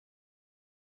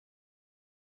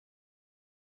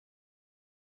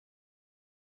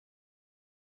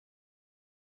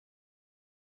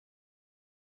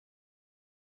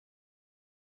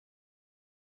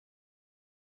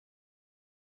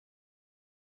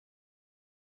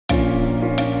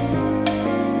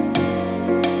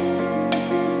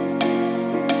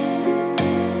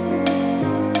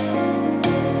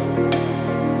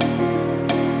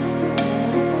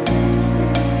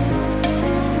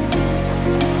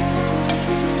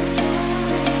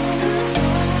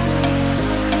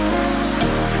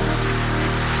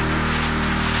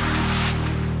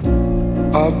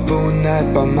all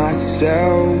night by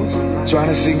myself, trying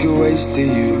to think of ways to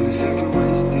you.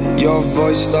 Your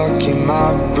voice stuck in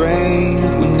my brain,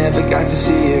 we never got to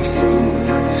see it through.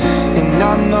 And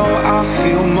I know I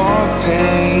feel more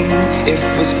pain if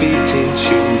we're speaking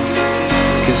truth.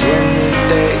 Cause when the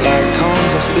daylight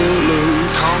comes, I still lose.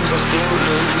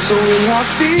 So will I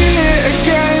feel it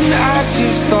again? I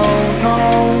just don't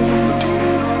know.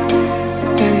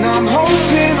 And I'm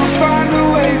hoping I'll find a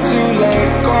way to let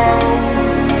go.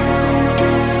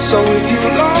 So if you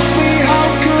love me, how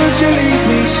could you leave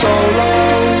me so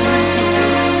low?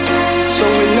 So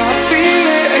will I feel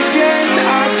it again?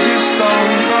 I just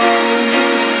don't know.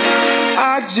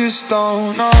 I just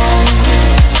don't know.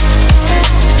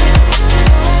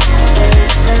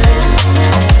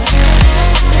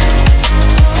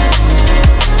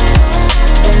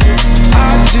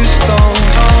 Just don't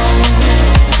know.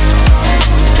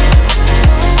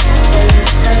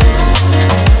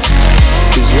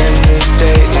 Cause when the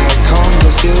daylight comes,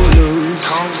 I still lose.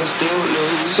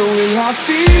 So will I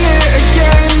feel it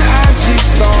again? I just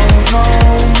don't know.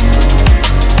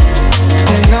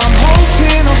 And I'm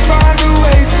hoping I'll find a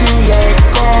way to let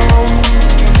go.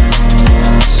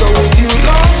 So if you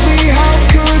love me, how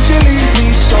could you leave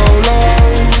me so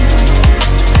low?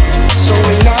 So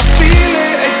will I feel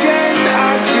it again?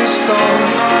 I just don't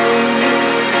know.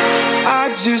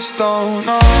 I just don't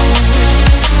know.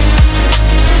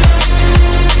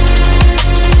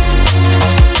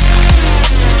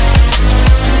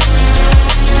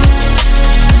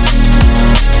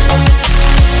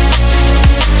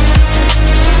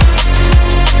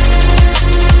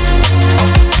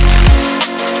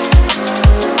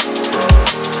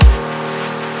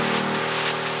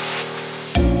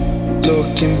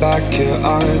 Looking back at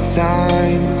our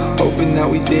time, hoping that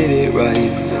we did it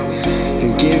right.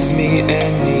 And give me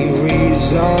any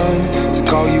reason to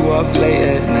call you up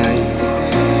late at night.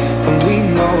 And we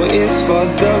know it's for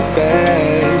the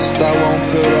best, I won't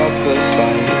put up a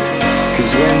fight.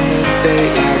 Cause when the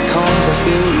daylight comes, I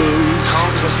still lose.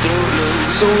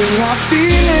 So will I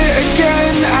feel it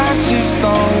again? I just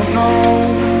don't know.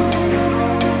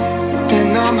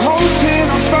 And I'm hoping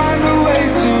I'll find a way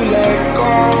to let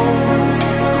go.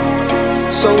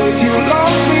 So if you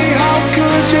love me, how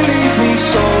could you leave me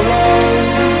so low?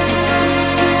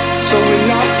 So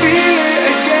will I feel it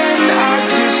again? I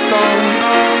just don't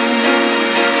know.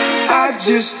 I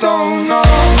just don't know.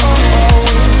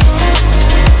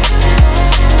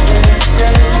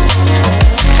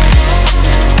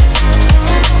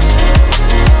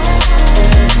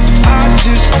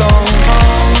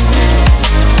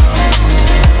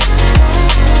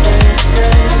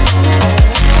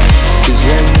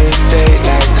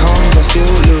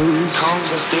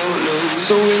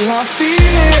 So will I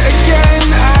feel it again?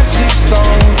 I just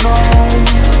don't know.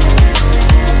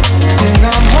 And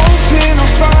I'm hoping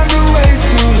I'll find a way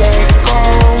to let go.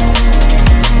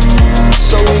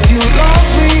 So if you love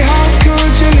me, how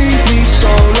could you leave me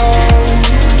so low?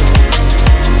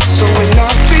 So will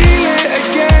I feel it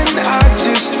again? I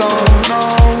just don't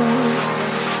know.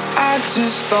 I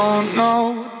just don't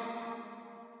know.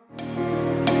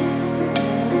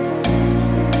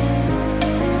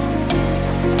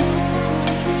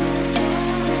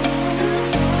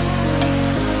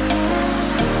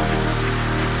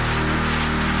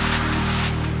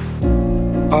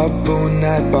 Up all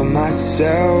night by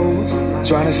myself,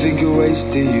 trying to think of ways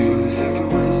to you.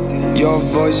 Your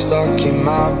voice stuck in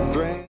my